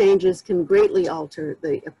 These changes can greatly alter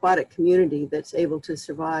the aquatic community that's able to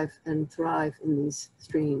survive and thrive in these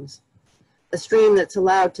streams. A stream that's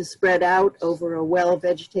allowed to spread out over a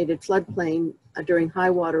well-vegetated floodplain during high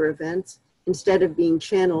water events, instead of being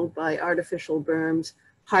channeled by artificial berms,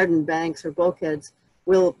 hardened banks, or bulkheads,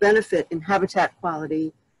 will benefit in habitat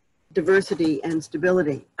quality, diversity, and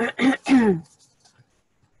stability.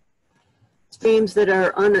 Streams that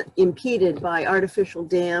are unimpeded by artificial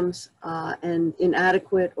dams and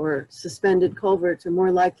inadequate or suspended culverts are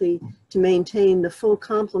more likely to maintain the full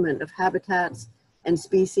complement of habitats and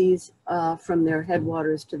species from their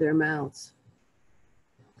headwaters to their mouths.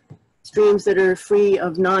 Streams that are free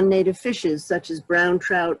of non-native fishes such as brown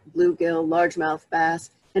trout, bluegill, largemouth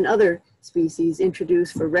bass, and other species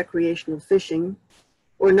introduced for recreational fishing,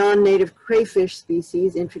 or non-native crayfish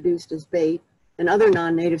species introduced as bait, and other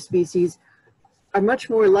non-native species are much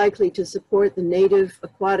more likely to support the native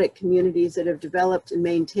aquatic communities that have developed and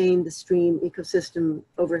maintained the stream ecosystem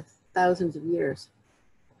over thousands of years.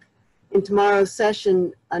 In tomorrow's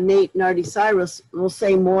session, Nate Nardi-Cyrus will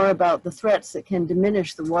say more about the threats that can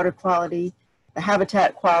diminish the water quality, the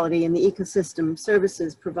habitat quality, and the ecosystem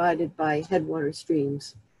services provided by headwater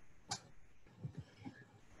streams.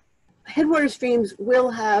 Headwater streams will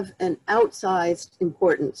have an outsized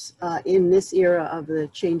importance in this era of the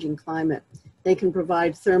changing climate. They can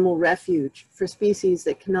provide thermal refuge for species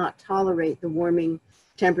that cannot tolerate the warming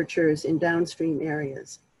temperatures in downstream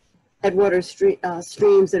areas. Headwater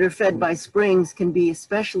streams that are fed by springs can be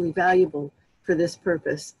especially valuable for this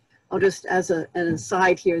purpose. I'll just, as an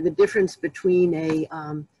aside here, the difference between a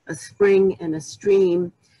spring and a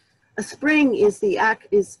stream. A spring is the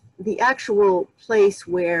actual place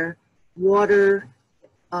where water,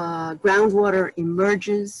 groundwater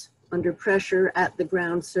emerges under pressure at the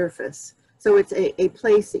ground surface. So it's a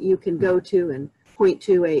place that you can go to and point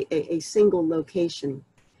to a single location.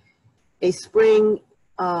 A spring,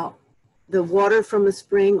 the water from a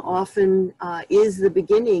spring often is the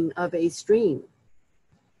beginning of a stream.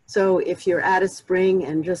 So if you're at a spring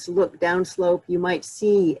and just look downslope, you might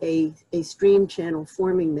see a stream channel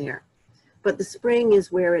forming there. But the spring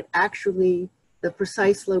is where it actually, the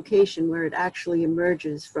precise location where it actually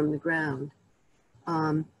emerges from the ground.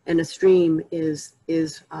 And a stream is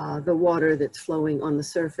the water that's flowing on the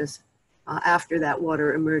surface after that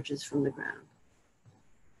water emerges from the ground.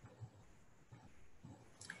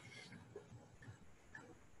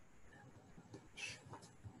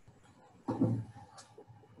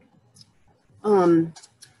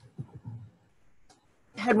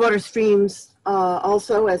 Headwater streams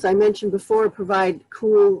also, as I mentioned before, provide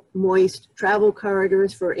cool, moist travel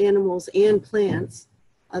corridors for animals and plants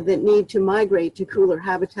that need to migrate to cooler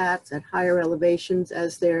habitats at higher elevations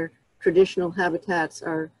as their traditional habitats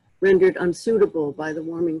are rendered unsuitable by the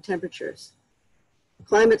warming temperatures.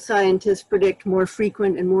 Climate scientists predict more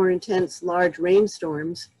frequent and more intense large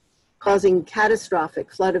rainstorms, causing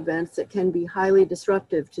catastrophic flood events that can be highly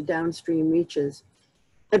disruptive to downstream reaches.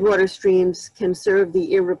 Headwater streams can serve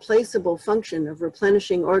the irreplaceable function of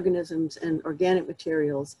replenishing organisms and organic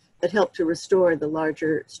materials that help to restore the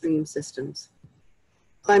larger stream systems.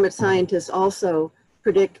 Climate scientists also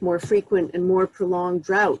predict more frequent and more prolonged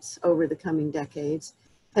droughts over the coming decades.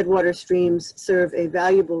 Headwater streams serve a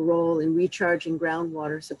valuable role in recharging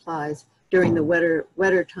groundwater supplies during the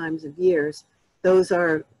wetter times of years. Those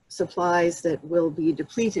are supplies that will be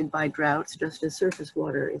depleted by droughts, just as surface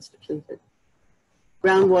water is depleted.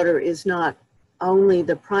 Groundwater is not only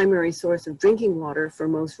the primary source of drinking water for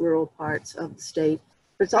most rural parts of the state,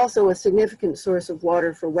 but it's also a significant source of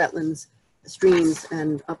water for wetlands, streams,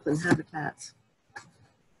 and upland habitats.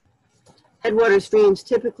 Headwater streams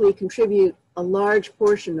typically contribute a large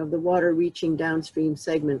portion of the water reaching downstream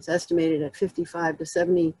segments, estimated at 55 to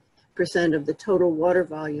 70% of the total water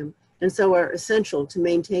volume, and so are essential to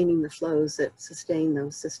maintaining the flows that sustain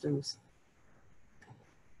those systems.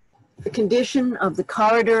 The condition of the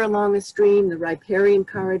corridor along a stream, the riparian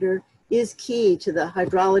corridor, is key to the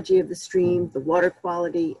hydrology of the stream, the water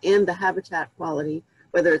quality, and the habitat quality,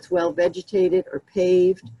 whether it's well vegetated or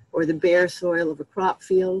paved, or the bare soil of a crop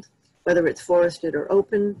field, whether it's forested or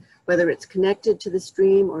open, whether it's connected to the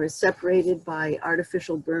stream or is separated by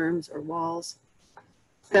artificial berms or walls.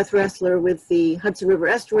 Beth Ressler with the Hudson River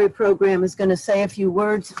Estuary Program is going to say a few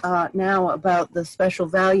words now about the special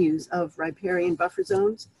values of riparian buffer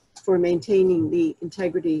zones for maintaining the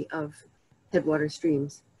integrity of headwater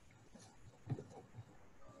streams.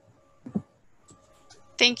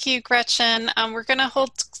 Thank you, Gretchen. We're going to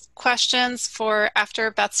hold questions for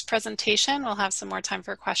after Beth's presentation. We'll have some more time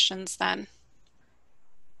for questions then.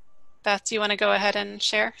 Beth, do you want to go ahead and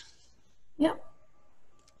share? Yep.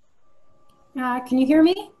 Can you hear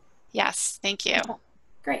me? Yes, thank you. Okay,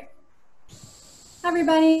 great. Hi,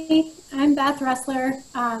 everybody. I'm Beth Ressler.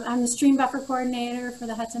 I'm the Stream Buffer Coordinator for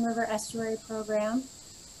the Hudson River Estuary Program.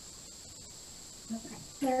 Okay,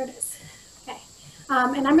 there it is. Okay.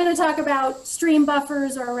 And I'm going to talk about stream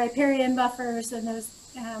buffers or riparian buffers, and those,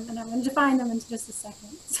 and I'm going to define them in just a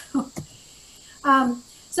second.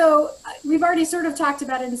 So we've already sort of talked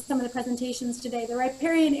about it in some of the presentations today. The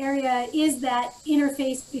riparian area is that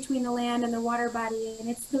interface between the land and the water body, and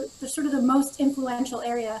it's the sort of the most influential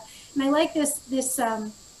area. And I like this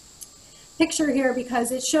picture here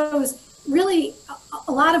because it shows really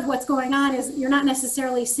a lot of what's going on is you're not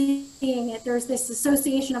necessarily seeing it. There's this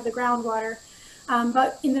association of the groundwater.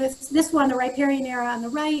 But in this one, the riparian area on the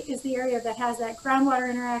right is the area that has that groundwater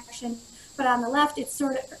interaction. But on the left, it's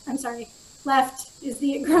sort of, I'm sorry, left is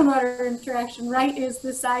the groundwater interaction, right is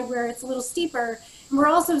the side where it's a little steeper. And we're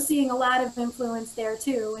also seeing a lot of influence there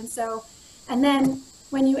too. And so, and then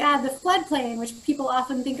when you add the floodplain, which people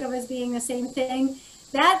often think of as being the same thing,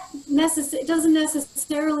 that doesn't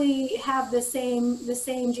necessarily have the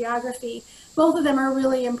same geography. Both of them are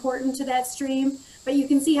really important to that stream, but you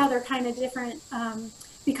can see how they're kind of different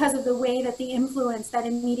because of the way that the influence, that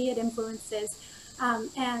immediate influence is.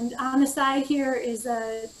 And on the side here is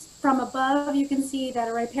from above, you can see that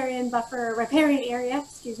a riparian buffer, riparian area,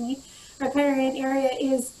 excuse me, riparian area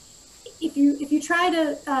is, if you try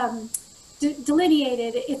to delineate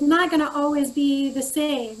it, it's not going to always be the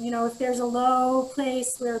same. You know, if there's a low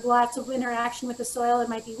place where lots of interaction with the soil, it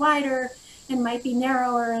might be wider and might be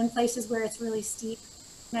narrower in places where it's really steep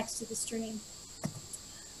next to the stream.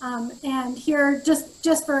 And here,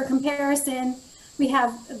 just for a comparison, we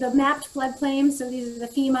have the mapped floodplains. So these are the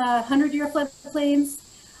FEMA 100-year floodplains.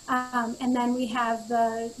 And then we have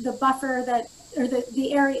the buffer that, or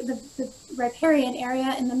the area, the riparian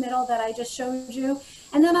area in the middle that I just showed you.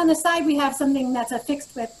 And then on the side, we have something that's a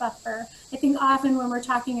fixed width buffer. I think often when we're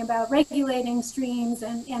talking about regulating streams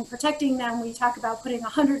and protecting them, we talk about putting a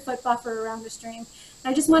 100-foot buffer around the stream.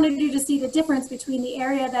 I just wanted you to see the difference between the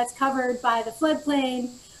area that's covered by the floodplain,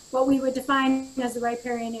 what we would define as the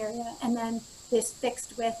riparian area, and then this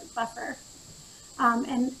fixed width buffer.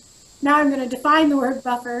 And now I'm going to define the word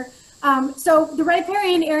buffer. So the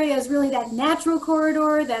riparian area is really that natural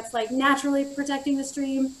corridor that's like naturally protecting the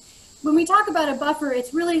stream. When we talk about a buffer,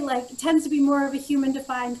 it's really like, it tends to be more of a human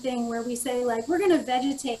defined thing where we say like, we're going to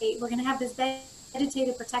vegetate, we're going to have this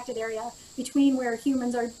vegetated protected area between where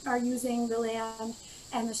humans are using the land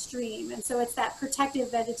and the stream. And so it's that protective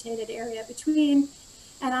vegetated area between.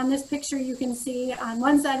 And on this picture, you can see on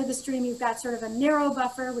one side of the stream, you've got sort of a narrow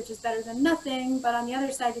buffer, which is better than nothing. But on the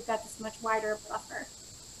other side, you've got this much wider buffer.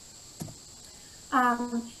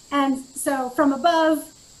 And so from above,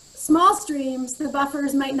 small streams, the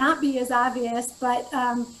buffers might not be as obvious, but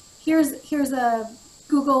here's a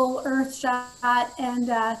Google Earth shot,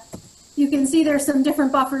 and you can see there's some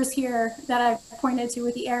different buffers here that I've pointed to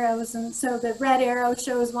with the arrows. And so the red arrow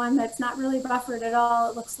shows one that's not really buffered at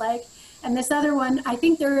all, it looks like. And this other one, I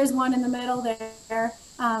think there is one in the middle there.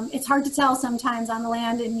 It's hard to tell sometimes on the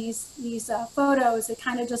land in these photos. It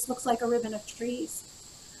kind of just looks like a ribbon of trees.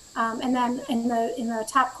 And then in the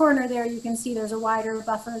top corner there, you can see there's a wider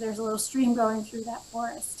buffer. There's a little stream going through that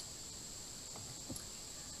forest.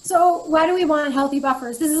 So why do we want healthy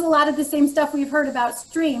buffers? This is a lot of the same stuff we've heard about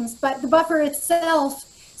streams, but the buffer itself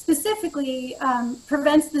specifically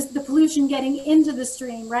prevents the pollution getting into the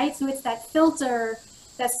stream, right? So it's that filter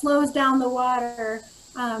that slows down the water.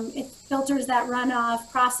 It filters that runoff,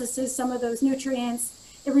 processes some of those nutrients.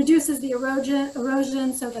 It reduces the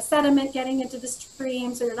erosion, so the sediment getting into the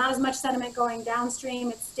stream, so there's not as much sediment going downstream,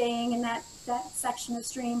 it's staying in that section of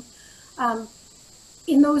stream.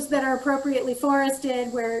 In those that are appropriately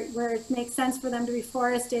forested, where it makes sense for them to be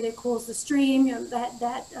forested, it cools the stream, you know,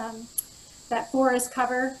 that forest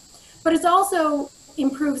cover. But it also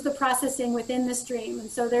improves the processing within the stream. And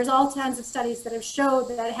so there's all kinds of studies that have showed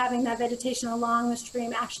that having that vegetation along the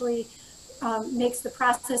stream actually makes the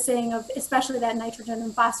processing of especially that nitrogen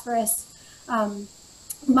and phosphorus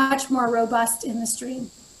much more robust in the stream.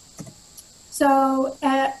 So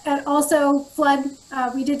and also flood,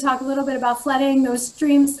 we did talk a little bit about flooding. Those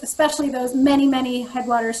streams, especially those many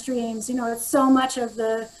headwater streams, you know, it's so much of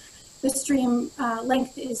the stream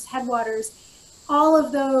length is headwaters. All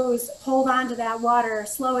of those hold on to that water,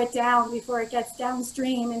 slow it down before it gets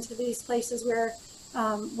downstream into these places where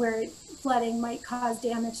flooding might cause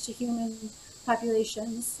damage to human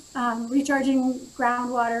populations. Recharging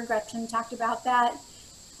groundwater, Gretchen talked about that.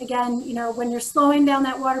 Again, you know, when you're slowing down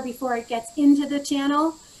that water before it gets into the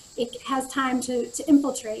channel, it has time to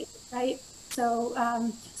infiltrate, right? So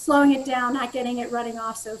slowing it down, not getting it running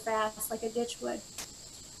off so fast like a ditch would.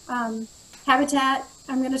 Habitat,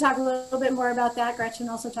 I'm going to talk a little bit more about that. Gretchen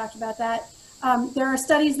also talked about that. There are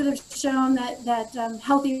studies that have shown that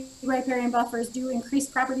healthy riparian buffers do increase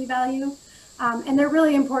property value. And they're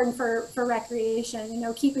really important for recreation, you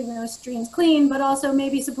know, keeping those streams clean, but also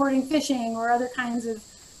maybe supporting fishing or other kinds of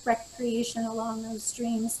recreation along those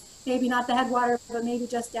streams. Maybe not the headwater, but maybe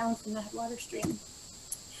just down from the headwater stream.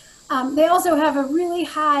 They also have a really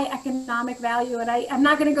high economic value, and I'm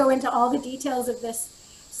not going to go into all the details of this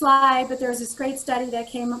slide, but there's this great study that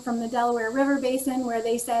came from the Delaware River Basin where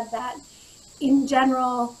they said that in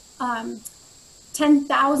general,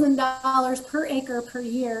 $10,000 per acre per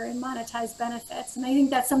year in monetized benefits. And I think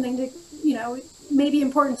that's something to, you know, maybe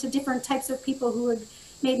important to different types of people who would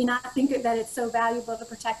maybe not think that it's so valuable to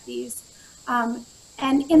protect these. And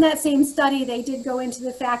in that same study, they did go into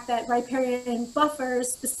the fact that riparian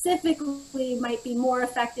buffers specifically might be more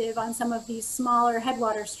effective on some of these smaller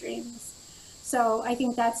headwater streams. So I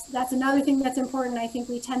think that's another thing that's important. I think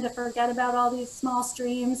we tend to forget about all these small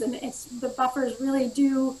streams, and it's the buffers really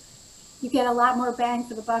do. You get a lot more bang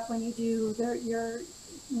for the buck when you do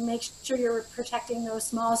make sure you're protecting those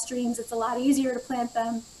small streams. It's a lot easier to plant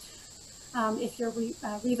them if you're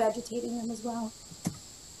revegetating them as well.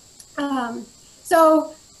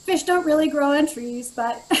 So fish don't really grow on trees,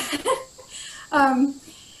 but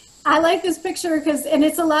I like this picture because, and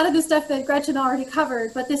it's a lot of the stuff that Gretchen already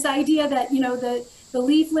covered, but this idea that, you know, the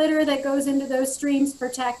leaf litter that goes into those streams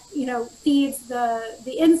feeds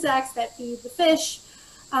the insects that feed the fish.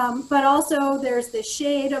 But also there's the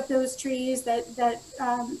shade of those trees that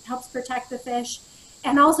helps protect the fish,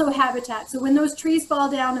 and also habitat. So when those trees fall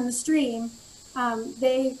down in the stream,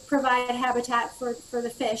 they provide habitat for the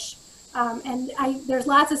fish. And there's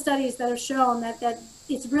lots of studies that have shown that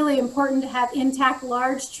it's really important to have intact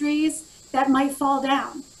large trees that might fall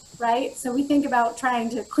down, right? So we think about trying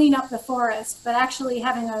to clean up the forest, but actually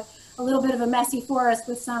having a little bit of a messy forest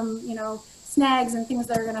with some, you know, snags and things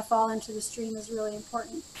that are going to fall into the stream is really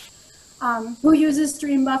important. Who uses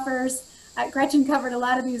stream buffers? Gretchen covered a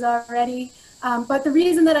lot of these already. But the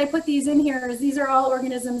reason that I put these in here is these are all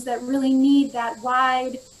organisms that really need that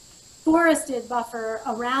wide forested buffer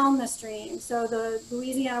around the stream. So the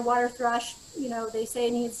Louisiana water thrush, you know, they say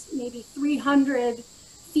needs maybe 300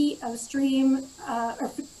 feet of stream or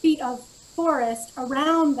feet of forest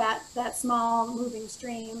around that small moving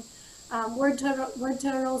stream. Wood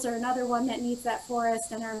turtles are another one that needs that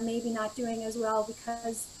forest and are maybe not doing as well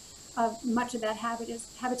because of much of that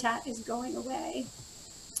habitat is going away.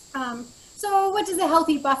 So what does a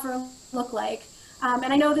healthy buffer look like? And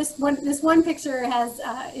I know this one picture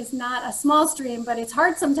is not a small stream, but it's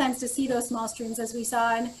hard sometimes to see those small streams as we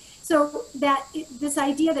saw. And so this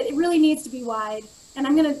idea that it really needs to be wide. And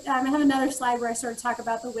I have another slide where I sort of talk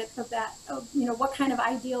about the width of that. You know, what kind of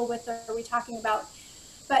ideal width are we talking about?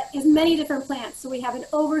 But it's many different plants. So we have an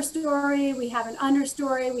overstory, we have an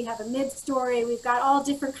understory, we have a midstory. We've got all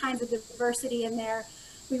different kinds of diversity in there.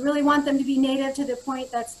 We really want them to be native to the point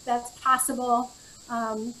that's possible,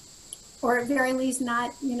 or at very least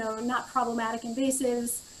not, you know, not problematic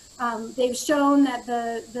invasives. They've shown that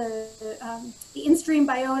the in-stream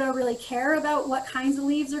biota really care about what kinds of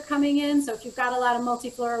leaves are coming in. So if you've got a lot of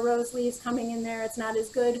multiflora rose leaves coming in there, it's not as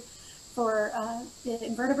good for the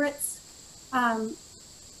invertebrates.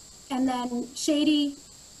 And then shady,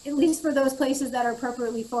 at least for those places that are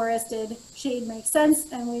appropriately forested, shade makes sense,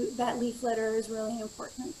 and that leaf litter is really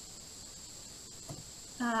important.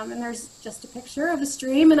 And there's just a picture of a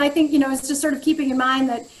stream, and I think, you know, it's just sort of keeping in mind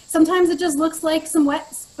that sometimes it just looks like some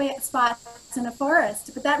wet spots in a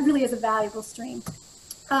forest, but that really is a valuable stream.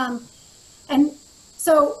 And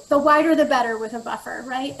so the wider the better with a buffer,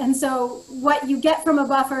 right? And so what you get from a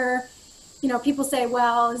buffer, you know, people say,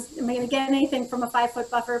 well, am I going to get anything from a 5-foot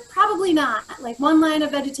buffer? Probably not. Like, one line of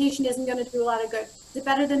vegetation isn't going to do a lot of good. Is it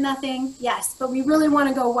better than nothing? Yes, but we really want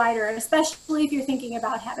to go wider, especially if you're thinking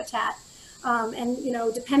about habitat. And, you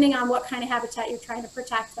know, depending on what kind of habitat you're trying to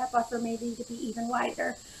protect, that buffer may need to be even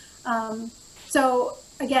wider. So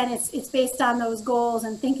again, it's based on those goals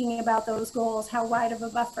and thinking about those goals, how wide of a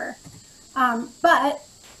buffer. But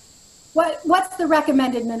what's the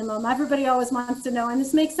recommended minimum? Everybody always wants to know, and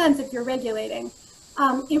this makes sense if you're regulating.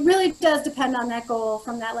 It really does depend on that goal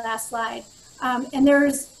from that last slide. And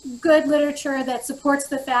there's good literature that supports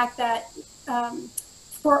the fact that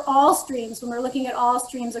for all streams, when we're looking at all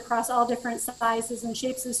streams across all different sizes and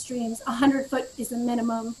shapes of streams, 100 foot is a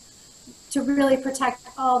minimum to really protect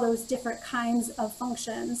all those different kinds of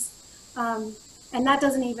functions. And that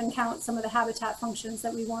doesn't even count some of the habitat functions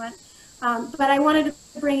that we want. But I wanted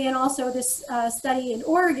to bring in also this study in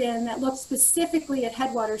Oregon that looked specifically at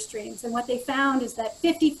headwater streams. And what they found is that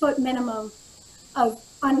 50-foot minimum of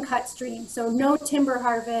uncut streams, so no timber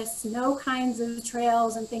harvests, no kinds of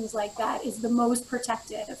trails and things like that, is the most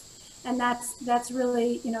protective. And that's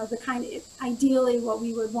really, you know, the kind of ideally what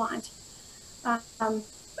we would want.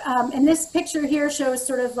 And this picture here shows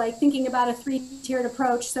sort of like thinking about a 3-tiered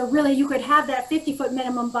approach. So really you could have that 50-foot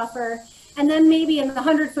minimum buffer, and then maybe in the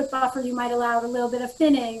 100-foot buffer you might allow a little bit of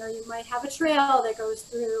thinning, or you might have a trail that goes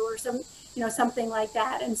through, or some, you know, something like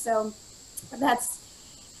that. And so that's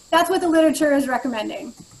what the literature is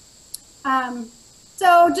recommending.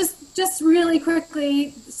 So just really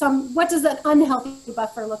quickly, what does an unhealthy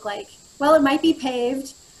buffer look like? Well, it might be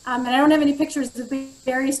paved. And I don't have any pictures of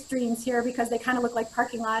berry streams here because they kind of look like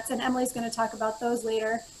parking lots, and Emily's going to talk about those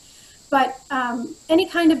later. But any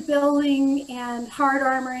kind of building and hard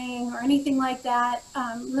armoring or anything like that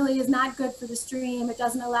really is not good for the stream. It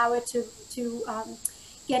doesn't allow it to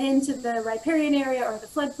get into the riparian area or the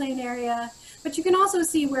floodplain area. But you can also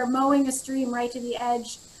see where mowing a stream right to the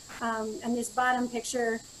edge, and this bottom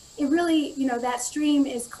picture, it really, you know, that stream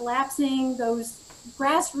is collapsing. Those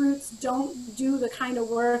grass roots don't do the kind of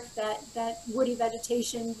work that woody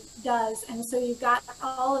vegetation does. And so you've got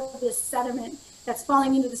all of this sediment that's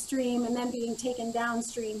falling into the stream and then being taken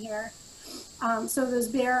downstream here. So those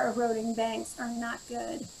bare eroding banks are not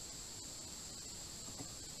good.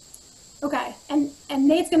 Okay, and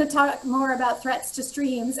Nate's going to talk more about threats to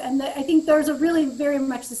streams, and I think those are really very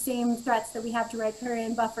much the same threats that we have to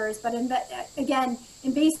riparian buffers. But again,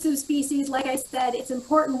 invasive species, like I said, it's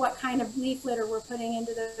important what kind of leaf litter we're putting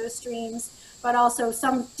into those streams, but also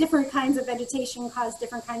some different kinds of vegetation cause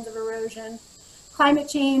different kinds of erosion. Climate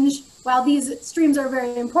change, while these streams are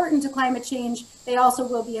very important to climate change, they also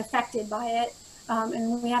will be affected by it.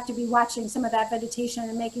 And we have to be watching some of that vegetation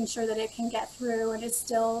and making sure that it can get through and is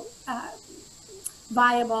still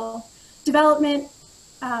viable. Development,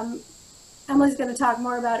 Emily's going to talk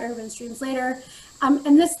more about urban streams later.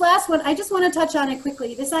 And this last one, I just want to touch on it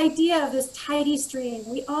quickly. This idea of this tidy stream,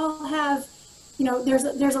 we all have, you know,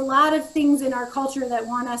 there's a lot of things in our culture that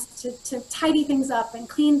want us to tidy things up and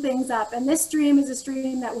clean things up. And this stream is a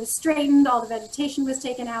stream that was straightened, all the vegetation was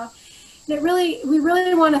taken out. And we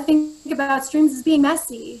really want to think about streams as being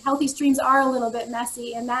messy. Healthy streams are a little bit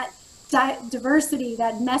messy, and that diversity,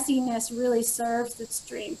 that messiness really serves the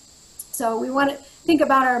stream. So we want to think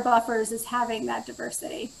about our buffers as having that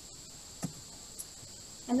diversity.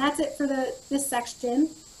 And that's it for this section.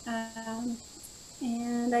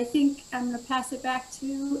 And I think I'm going to pass it back to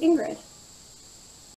Ingrid.